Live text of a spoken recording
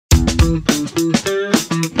My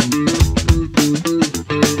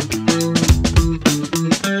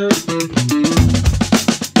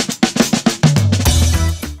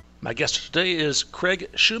guest today is Craig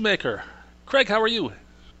Shoemaker. Craig, how are you?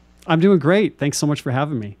 I'm doing great. Thanks so much for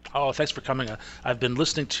having me. Oh, thanks for coming. I've been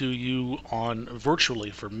listening to you on virtually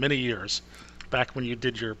for many years, back when you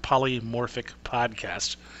did your polymorphic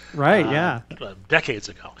podcast. Right, yeah. Decades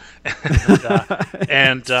ago.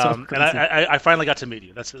 and So crazy. I finally got to meet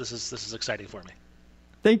you. This is exciting for me.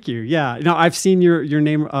 Thank you. Yeah, I've seen your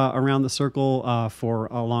name around the circle for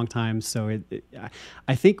a long time. So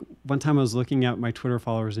I think one time I was looking at my Twitter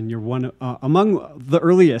followers, and you're one among the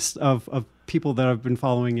earliest of people that I've been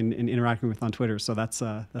following and interacting with on Twitter. So that's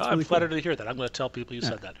really I'm flattered cool. to hear that. I'm going to tell people you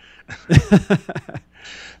said that.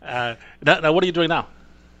 Now, what are you doing now?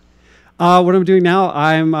 What I'm doing now,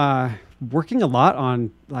 I'm working a lot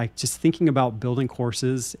on just thinking about building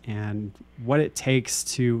courses and what it takes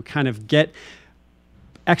to kind of get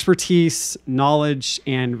expertise, knowledge,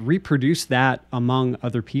 and reproduce that among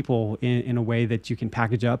other people in a way that you can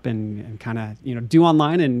package up and kind of do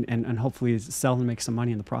online and hopefully sell and make some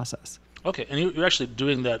money in the process. Okay, and you're actually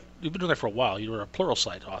doing that. You've been doing that for a while. You were a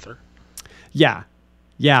Pluralsight author. Yeah.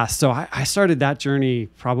 So I started that journey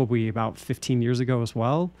probably about 15 years ago as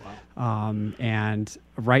well. Wow. And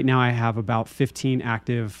right now I have about 15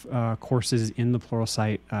 active courses in the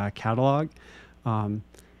Pluralsight catalog.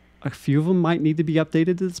 A few of them might need to be updated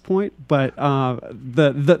at this point, but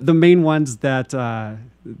the main ones that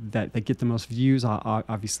get the most views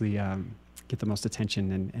obviously get the most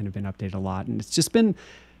attention and have been updated a lot. And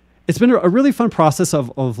it's been a really fun process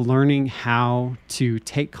of learning how to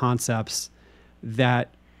take concepts that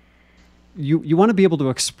you want to be able to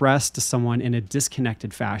express to someone in a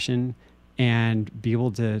disconnected fashion and be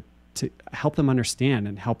able to help them understand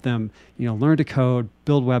and help them learn to code,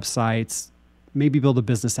 build websites, maybe build a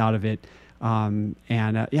business out of it.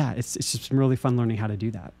 It's just been really fun learning how to do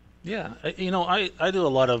that. Yeah, I do a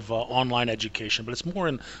lot of online education, but it's more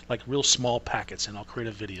in real small packets, and I'll create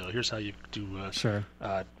a video. Here's how you do Sure.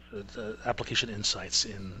 Application insights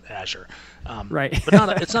in Azure. Right.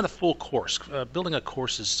 But it's not a full course. Building a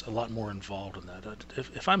course is a lot more involved in that.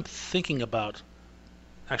 If I'm thinking about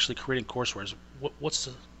actually creating courseware, what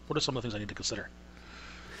are some of the things I need to consider?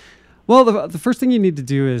 Well, the first thing you need to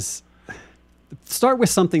do is start with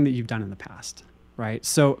something that you've done in the past, right?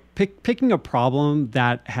 So picking a problem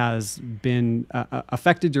that has been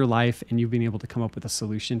affected your life and you've been able to come up with a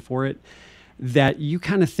solution for it that you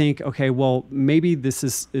kind of think, okay, well, maybe this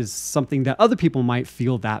is something that other people might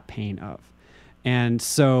feel that pain of. And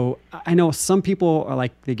so I know some people are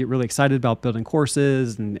they get really excited about building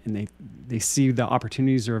courses and they see the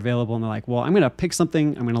opportunities are available and they're like, well, I'm going to pick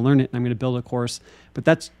something, I'm going to learn it, and I'm going to build a course. But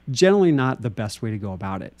that's generally not the best way to go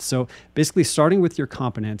about it. So basically starting with your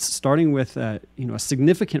competence, starting with a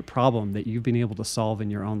significant problem that you've been able to solve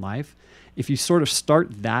in your own life. If you sort of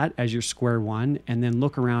start that as your square one and then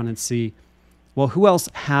look around and see, well, who else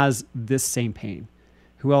has this same pain?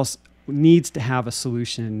 Who else needs to have a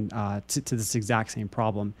solution to this exact same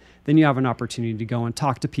problem? Then you have an opportunity to go and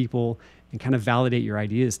talk to people and kind of validate your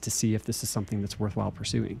ideas to see if this is something that's worthwhile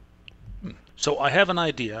pursuing. So I have an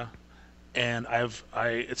idea, and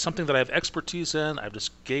it's something that I have expertise in. I've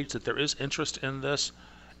just gauged that there is interest in this,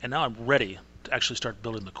 and now I'm ready to actually start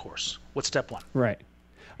building the course. What's step one? Right.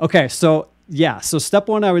 Okay. So step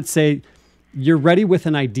one, I would say you're ready with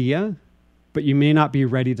an idea, but you may not be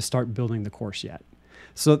ready to start building the course yet.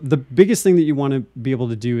 So the biggest thing that you want to be able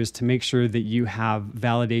to do is to make sure that you have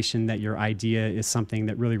validation that your idea is something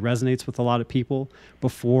that really resonates with a lot of people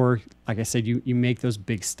before, like I said, you make those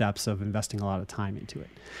big steps of investing a lot of time into it.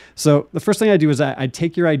 So the first thing I do is I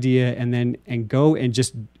take your idea and go and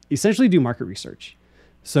just essentially do market research.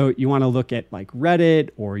 So you want to look at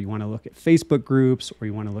Reddit, or you want to look at Facebook groups, or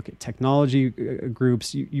you want to look at technology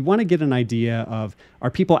groups. You want to get an idea of,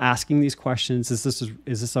 are people asking these questions? Is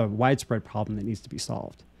this a widespread problem that needs to be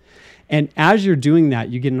solved? And as you're doing that,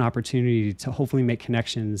 you get an opportunity to hopefully make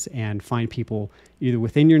connections and find people either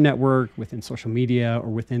within your network, within social media, or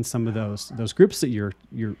within some of those groups that you're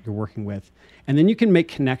working with. And then you can make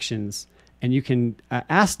connections, and you can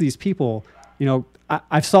ask these people,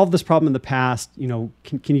 I've solved this problem in the past. Can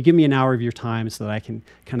you give me an hour of your time so that I can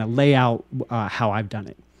kind of lay out how I've done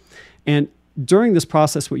it? And during this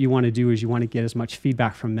process, what you want to do is you want to get as much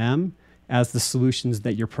feedback from them as the solutions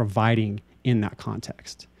that you're providing in that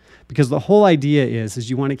context. Because the whole idea is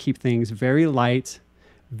you want to keep things very light,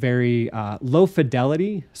 very low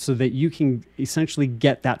fidelity, so that you can essentially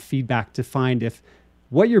get that feedback to find if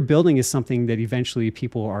what you're building is something that eventually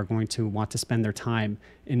people are going to want to spend their time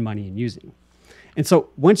and money in using. And so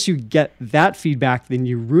once you get that feedback, then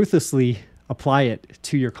you ruthlessly apply it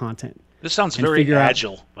to your content. This sounds and very figure out-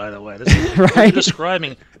 agile, by the way. This is, what you're Right?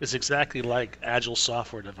 describing is exactly like agile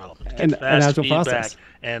software development. Get An fast agile feedback, process.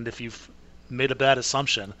 and if you've made a bad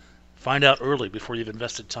assumption, find out early before you've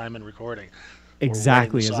invested time in recording. or writing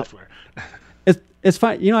Exactly. the Is it- software. It's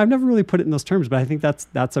fine. You know, I've never really put it in those terms, but I think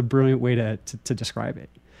that's a brilliant way to describe it.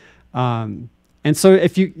 And so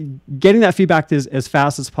if you getting that feedback as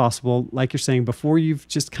fast as possible, like you're saying, before you've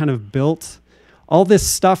just kind of built all this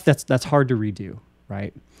stuff that's hard to redo,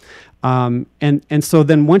 right? And so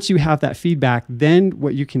then once you have that feedback, then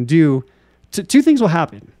what you can do, two things will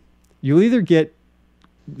happen. You'll either get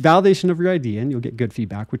validation of your idea and you'll get good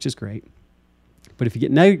feedback, which is great. But if you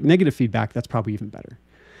get negative feedback, that's probably even better,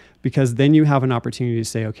 because then you have an opportunity to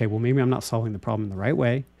say, okay, well, maybe I'm not solving the problem the right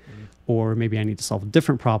way, or maybe I need to solve a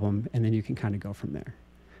different problem, and then you can kind of go from there.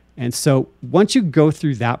 And so once you go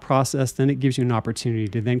through that process, then it gives you an opportunity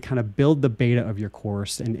to then kind of build the beta of your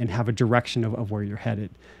course and have a direction of where you're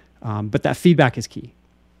headed. But that feedback is key.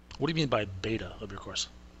 What do you mean by beta of your course?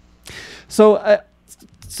 So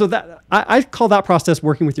that I call that process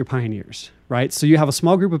working with your pioneers, right? So you have a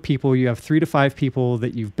small group of people, you have 3 to 5 people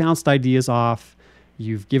that you've bounced ideas off.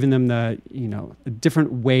 You've given them the,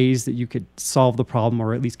 different ways that you could solve the problem,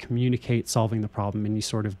 or at least communicate solving the problem, and you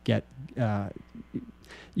sort of get that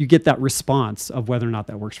response of whether or not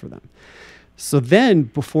that works for them. So then,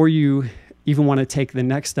 before you even want to take the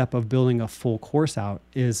next step of building a full course out,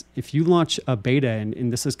 is if you launch a beta,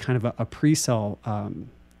 and this is kind of a pre-sale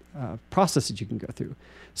process that you can go through.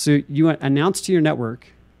 So you announce to your network,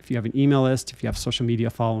 if you have an email list, if you have social media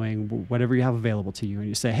following, whatever you have available to you, and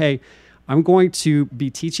you say, hey, I'm going to be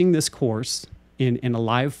teaching this course in a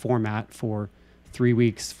live format for 3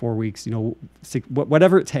 weeks, 4 weeks,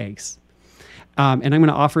 whatever it takes. And I'm going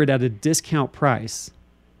to offer it at a discount price.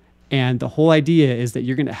 And the whole idea is that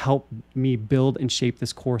you're going to help me build and shape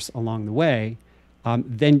this course along the way.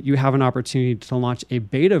 Then you have an opportunity to launch a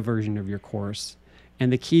beta version of your course.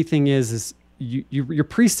 And the key thing is you're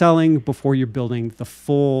pre-selling before you're building the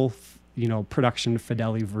full, production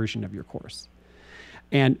fidelity version of your course.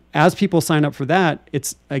 And as people sign up for that,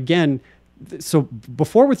 it's again, so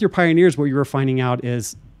before with your pioneers, what you were finding out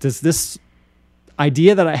is, does this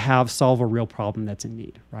idea that I have solve a real problem that's in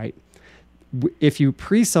need, right? If you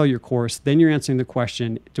pre-sell your course, then you're answering the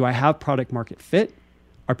question, do I have product market fit?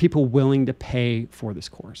 Are people willing to pay for this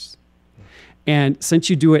course? And since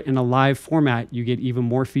you do it in a live format, you get even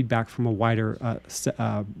more feedback from a wider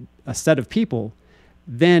a set of people.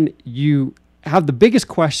 Then you have the biggest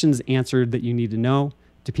questions answered that you need to know.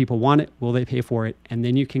 Do people want it? Will they pay for it? And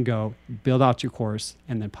then you can go build out your course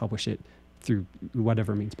and then publish it through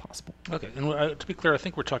whatever means possible. Okay, and to be clear, I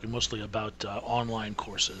think we're talking mostly about online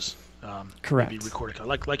courses. Correct. Maybe recording,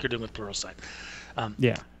 like you're doing with Pluralsight.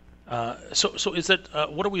 Yeah. So is that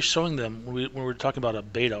what are we showing them when we're talking about a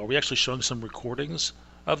beta? Are we actually showing some recordings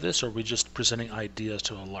of this, or are we just presenting ideas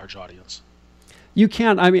to a large audience? You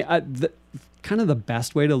can. I mean, kind of the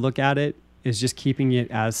best way to look at it is just keeping it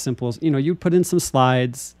as simple as, you put in some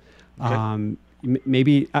slides. Okay.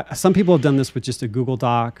 Maybe some people have done this with just a Google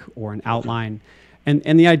Doc or an outline. Okay.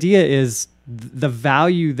 And the idea is the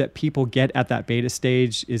value that people get at that beta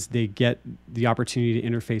stage is they get the opportunity to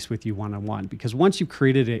interface with you one-on-one, because once you've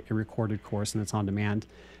created a recorded course and it's on demand,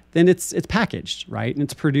 then it's packaged, right? And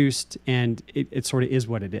it's produced, and it sort of is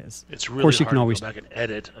what it is. It's really of course, you hard can always to go back and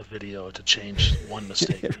edit a video to change one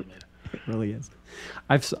mistake that you made. It really is.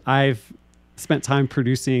 I've spent time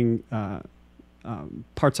producing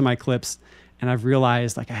parts of my clips, and I've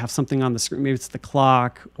realized I have something on the screen, maybe it's the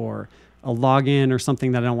clock or a login or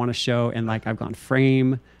something that I don't want to show, and I've gone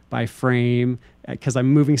frame by frame because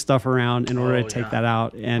I'm moving stuff around in order to take that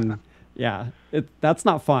out, and that's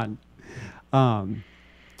not fun.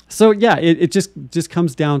 So it just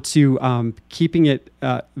comes down to keeping it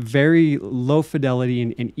very low fidelity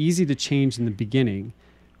and easy to change in the beginning.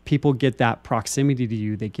 People get that proximity to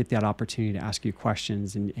you. They get that opportunity to ask you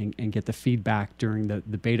questions and get the feedback during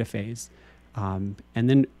the beta phase. And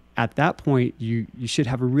then at that point, you should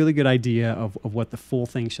have a really good idea of what the full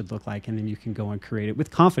thing should look like. And then you can go and create it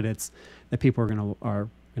with confidence that people are going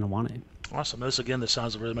to want it. Awesome. This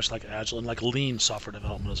sounds really much like Agile and like lean software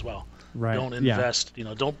development as well. Right. Don't invest,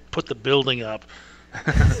 don't put the building up.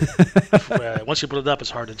 Once you put it up, it's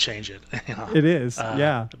hard to change it. It is,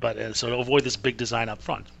 yeah. But so avoid this big design up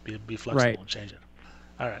front. Be flexible right. and change it.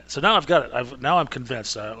 All right. So now I've got it. Now I'm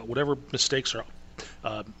convinced. Whatever mistakes or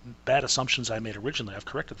bad assumptions I made originally, I've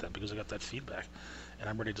corrected them because I got that feedback, and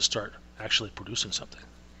I'm ready to start actually producing something.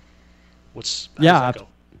 How does that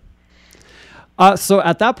go? So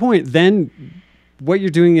at that point, then what you're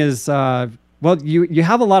doing is Well, you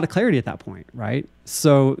have a lot of clarity at that point, right?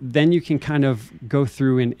 So then you can kind of go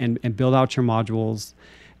through and build out your modules.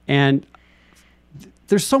 And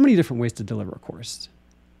there's so many different ways to deliver a course.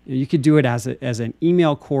 You could do it as an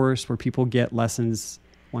email course where people get lessons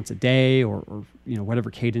once a day or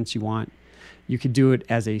whatever cadence you want. You could do it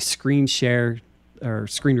as a screen share or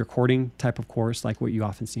screen recording type of course, like what you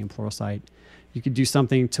often see in Pluralsight. You could do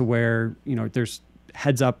something to where, there's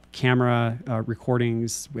heads up camera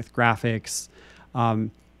recordings with graphics.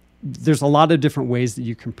 There's a lot of different ways that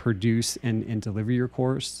you can produce and deliver your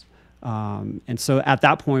course. And so at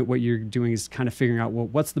that point, what you're doing is kind of figuring out, well,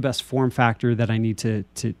 what's the best form factor that I need to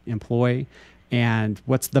employ, and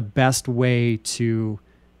what's the best way to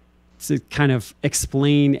kind of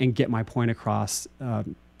explain and get my point across.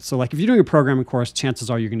 So like if you're doing a programming course, chances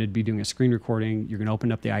are you're going to be doing a screen recording. You're going to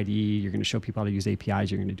open up the IDE. You're going to show people how to use APIs.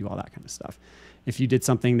 You're going to do all that kind of stuff. If you did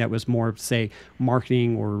something that was more, say,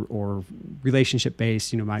 marketing or relationship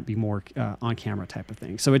based, might be more on camera type of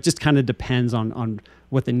thing. So it just kind of depends on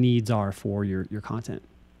what the needs are for your content.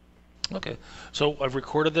 Okay. So I've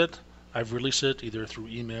recorded it. I've released it either through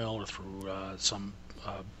email or through some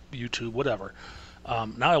YouTube, whatever.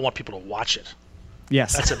 Now I want people to watch it.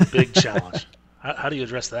 Yes. That's a big challenge. How do you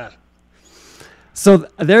address that? So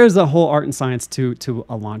there is a whole art and science to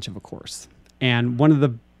a launch of a course. And one of the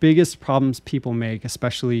biggest problems people make,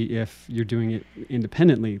 especially if you're doing it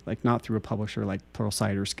independently, like not through a publisher like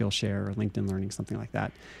Pluralsight or Skillshare or LinkedIn Learning, something like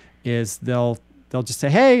that, is they'll just say,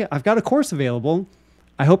 hey, I've got a course available.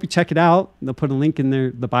 I hope you check it out. They'll put a link in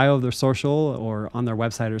the bio of their social or on their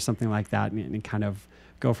website or something like that, and kind of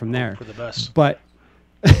go from there. For the best. But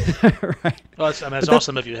right. Well, it's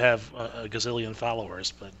awesome if you have a gazillion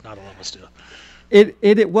followers, but not all of us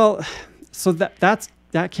do. Well, so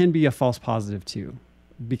that can be a false positive too,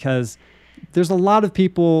 because there's a lot of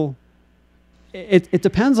people. It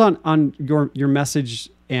depends on your message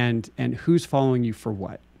and who's following you for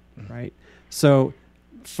what, right? So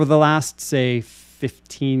for the last, say,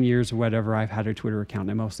 15 years or whatever, I've had a Twitter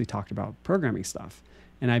account. I mostly talked about programming stuff,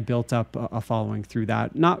 and I built up a following through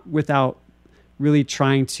that, not without really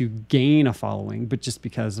trying to gain a following, but just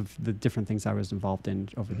because of the different things I was involved in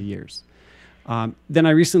over the years. Then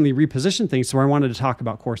I recently repositioned things, so I wanted to talk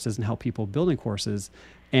about courses and help people building courses,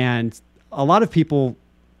 and a lot of people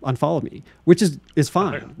unfollowed me, which is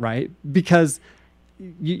fine, right? Because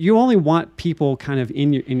you only want people kind of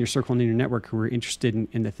in your circle and in your network who are interested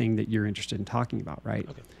in the thing that you're interested in talking about, right?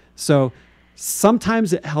 Okay. So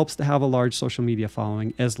sometimes it helps to have a large social media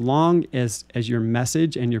following as long as your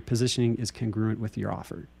message and your positioning is congruent with your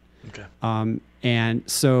offer. Okay. And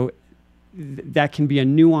so that can be a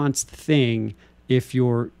nuanced thing if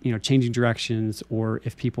you're changing directions, or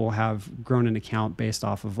if people have grown an account based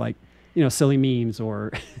off of silly memes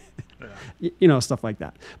or stuff like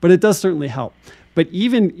that. But it does certainly help. But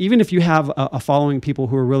even if you have a following, people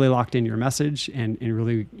who are really locked in your message and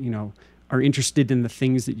really are interested in the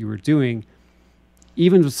things that you were doing,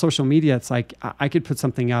 even with social media, it's like I could put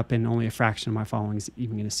something up and only a fraction of my following is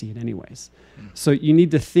even going to see it anyways. So you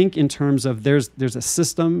need to think in terms of there's a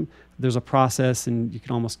system, there's a process, and you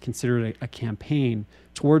can almost consider it a campaign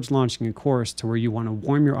towards launching a course to where you want to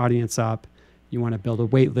warm your audience up, you want to build a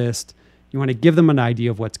wait list, you want to give them an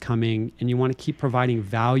idea of what's coming, and you want to keep providing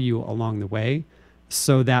value along the way,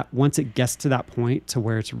 so that once it gets to that point to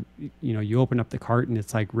where it's you open up the cart and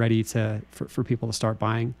it's like ready for people to start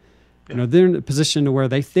buying. They're in a position to where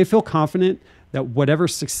they feel confident that whatever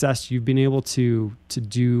success you've been able to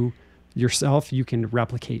do yourself, you can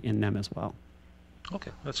replicate in them as well.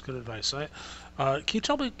 Okay, that's good advice. Can you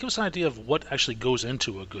give us an idea of what actually goes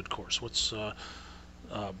into a good course? What are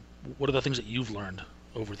the things that you've learned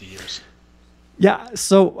over the years? Yeah,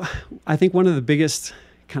 so I think one of the biggest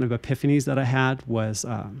kind of epiphanies that I had was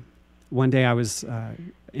one day I was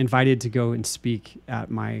invited to go and speak at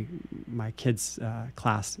my kids'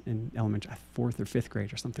 class in elementary, 4th or 5th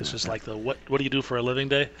grade or something. This is like the what do you do for a living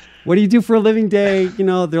day? What do you do for a living day?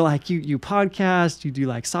 They're like, you podcast, you do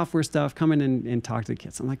like software stuff, come in and talk to the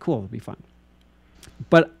kids. I'm like, cool, it'll be fun.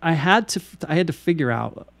 But I had to figure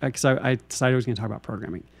out, because I decided I was going to talk about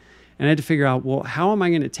programming. And I had to figure out, well, how am I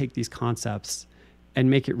going to take these concepts and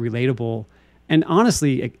make it relatable and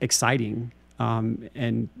honestly exciting,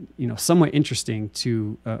 and somewhat interesting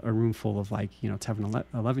to a room full of 10 and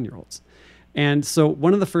 11-year-olds. And so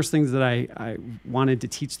one of the first things that I wanted to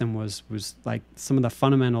teach them was like some of the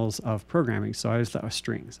fundamentals of programming. So I thought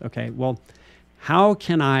strings. Okay, well, how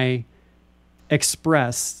can I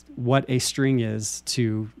express what a string is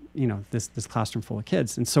to this classroom full of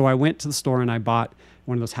kids? And so I went to the store and I bought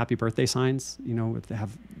one of those happy birthday signs.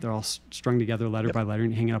 They're all strung together letter by letter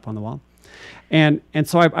and hang it up on the wall. And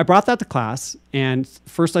so I brought that to class, and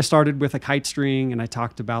first I started with a kite string, and I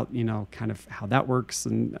talked about, kind of how that works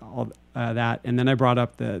and all that. And then I brought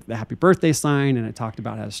up the happy birthday sign, and I talked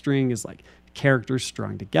about how a string is like characters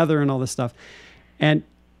strung together and all this stuff. And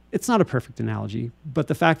it's not a perfect analogy, but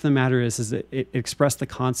the fact of the matter is that it expressed the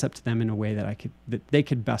concept to them in a way that they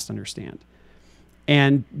could best understand.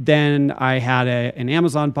 And then I had an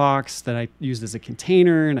Amazon box that I used as a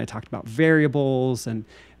container, and I talked about variables, and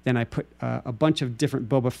then I put a bunch of different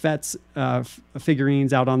Boba Fett's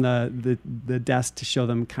figurines out on the desk to show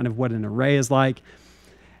them kind of what an array is like.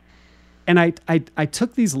 And I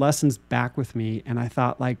took these lessons back with me, and I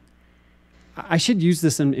thought, like, I should use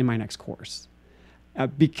this in my next course.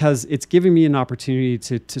 Because it's giving me an opportunity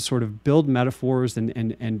to sort of build metaphors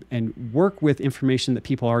and work with information that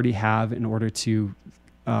people already have in order to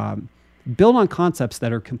build on concepts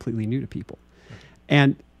that are completely new to people.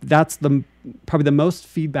 And that's probably the most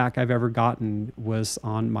feedback I've ever gotten was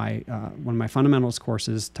on my one of my fundamentals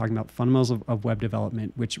courses, talking about fundamentals of web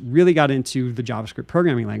development, which really got into the JavaScript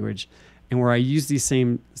programming language, and where I use these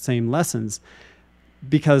same lessons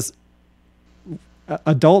because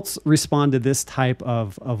adults respond to this type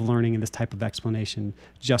of learning and this type of explanation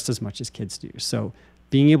just as much as kids do. So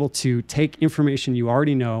being able to take information you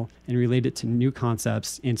already know and relate it to new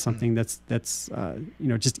concepts in something that's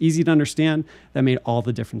just easy to understand, that made all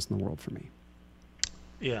the difference in the world for me.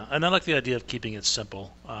 Yeah, and I like the idea of keeping it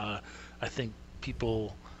simple. I think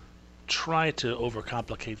people try to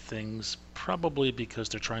overcomplicate things probably because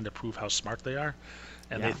they're trying to prove how smart they are,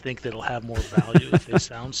 and they think that it'll have more value if they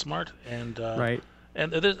sound smart. And right.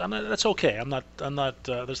 And that's okay. I'm not.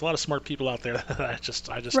 There's a lot of smart people out there that I just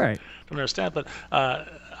right. don't understand. But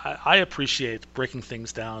I appreciate breaking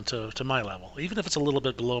things down to my level, even if it's a little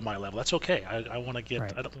bit below my level. That's okay. I want to get.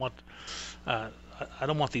 Right. I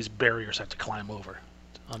don't want these barriers I have to climb over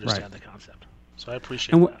to understand the concept. So I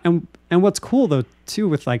appreciate that. And what's cool though too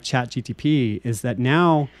with like ChatGTP is that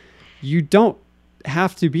now you don't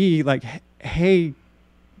have to be like, hey,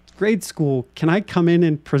 grade school, can I come in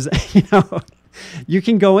and present? You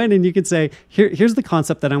can go in and you can say, here's the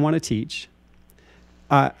concept that I want to teach.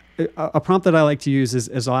 A prompt that I like to use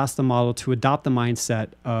is I'll ask the model to adopt the mindset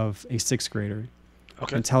of a sixth grader.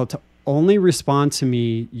 Okay. And tell it to only respond to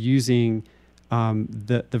me using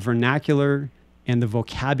the vernacular and the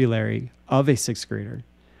vocabulary of a sixth grader.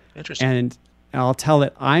 Interesting. And I'll tell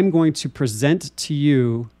it, I'm going to present to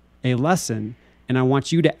you a lesson, and I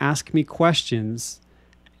want you to ask me questions,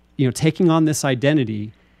 taking on this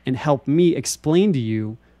identity, and help me explain to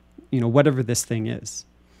you, whatever this thing is.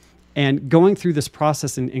 And going through this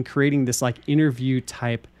process and creating this like interview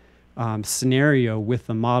type scenario with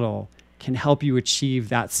the model can help you achieve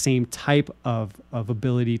that same type of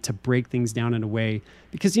ability to break things down in a way,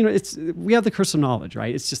 because we have the curse of knowledge,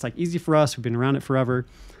 right? It's just like easy for us. We've been around it forever.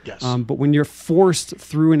 Yes. But when you're forced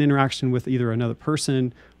through an interaction with either another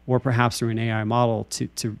person or perhaps through an AI model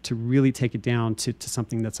to really take it down to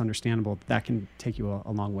something that's understandable, that can take you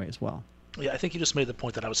a long way as well. Yeah, I think you just made the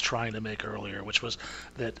point that I was trying to make earlier, which was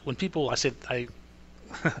that when people, I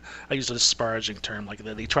use a disparaging term like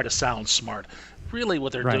that, they try to sound smart. Really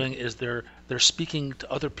what they're doing is they're speaking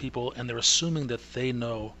to other people, and they're assuming that they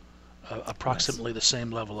know approximately the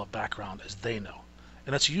same level of background as they know.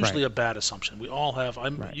 And that's usually a bad assumption. We all have.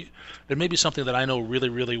 There may be something that I know really,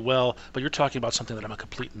 really well, but you're talking about something that I'm a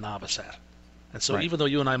complete novice at. And so even though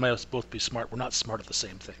you and I might both be smart, we're not smart at the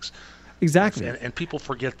same things. Exactly. And people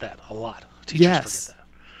forget that a lot. Teachers forget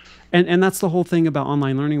that. And that's the whole thing about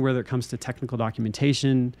online learning, whether it comes to technical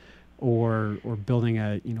documentation or building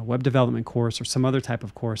a web development course or some other type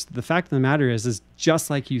of course. The fact of the matter is just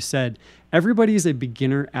like you said, everybody is a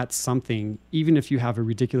beginner at something, even if you have a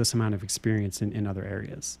ridiculous amount of experience in other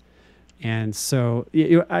areas. And so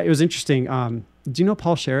it was interesting. Do you know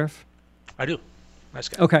Paul Sheriff? I do. Nice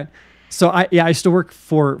guy. Okay. So I used to work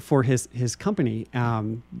for his company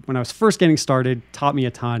when I was first getting started. Taught me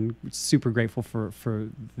a ton. Super grateful for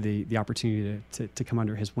the opportunity to come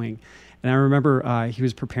under his wing. And I remember he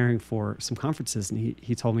was preparing for some conferences, and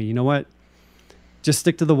he told me, you know what, just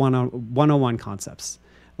stick to the 101 concepts.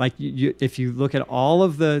 Like if you look at all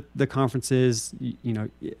of the conferences,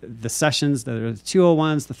 the sessions that are the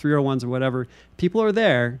 201s, the 301s, or whatever, people are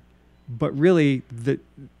there. But really,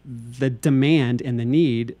 the demand and the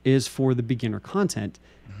need is for the beginner content,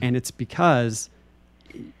 and it's because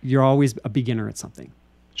you're always a beginner at something.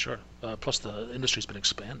 Sure. Plus, the industry's been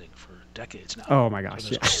expanding for decades now. Oh my gosh!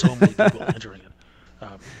 So there's so many people entering it.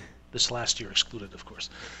 This last year excluded, of course.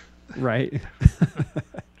 Right.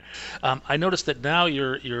 I noticed that now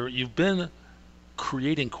you've been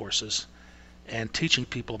creating courses, and teaching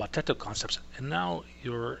people about technical concepts, and now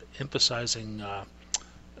you're emphasizing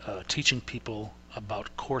teaching people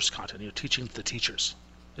about course content. You're teaching the teachers.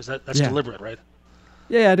 That's Yeah. deliberate, right?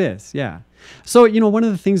 Yeah, it is. Yeah. So, one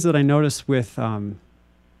of the things that I notice with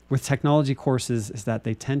technology courses is that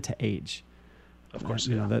they tend to age. Of course,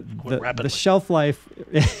 The shelf life,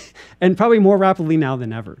 and probably more rapidly now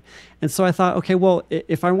than ever. And so I thought, okay, well,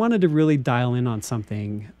 if I wanted to really dial in on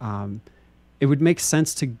something, it would make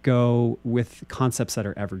sense to go with concepts that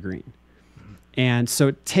are evergreen. And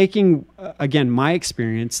so taking, again, my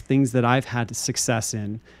experience, things that I've had success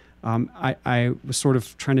in, I was sort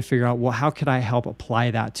of trying to figure out, well, how could I help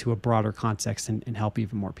apply that to a broader context and help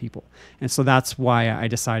even more people? And so that's why I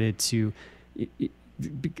decided to,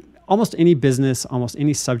 almost any business, almost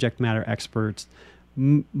any subject matter experts,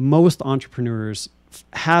 most entrepreneurs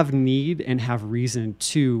have need and have reason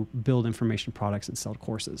to build information products and sell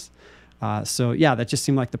courses. So yeah, that just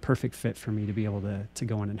seemed like the perfect fit for me to be able to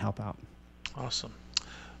go in and help out. Awesome.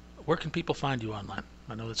 Where can people find you online?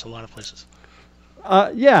 I know it's a lot of places.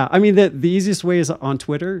 Yeah, I mean, the easiest way is on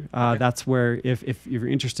Twitter. Okay. That's where if you're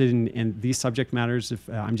interested in these subject matters,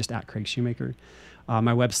 I'm just at Craig Shoemaker.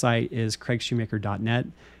 My website is craigshoemaker.net.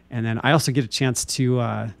 And then I also get a chance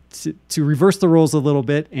to reverse the roles a little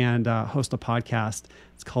bit and host a podcast.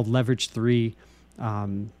 It's called Leverage 3.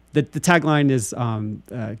 The tagline is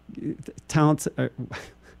talents. I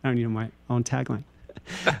don't even know my own tagline.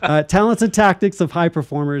 Talents and tactics of high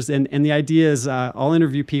performers. And the idea is I'll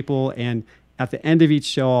interview people, and at the end of each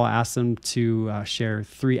show, I'll ask them to share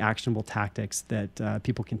 3 actionable tactics that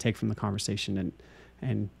people can take from the conversation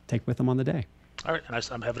and take with them on the day. All right, and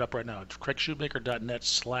I'm having it up right now.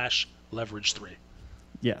 craigshoemaker.net/leverage3.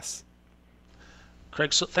 Yes.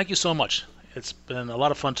 Craig, thank you so much. It's been a lot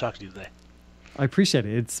of fun talking to you today. I appreciate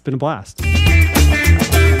it. It's been a blast.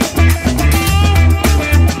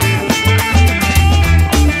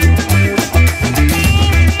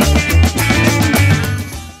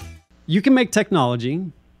 You can make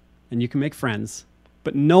technology and you can make friends,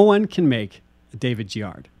 but no one can make a David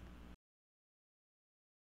Giard.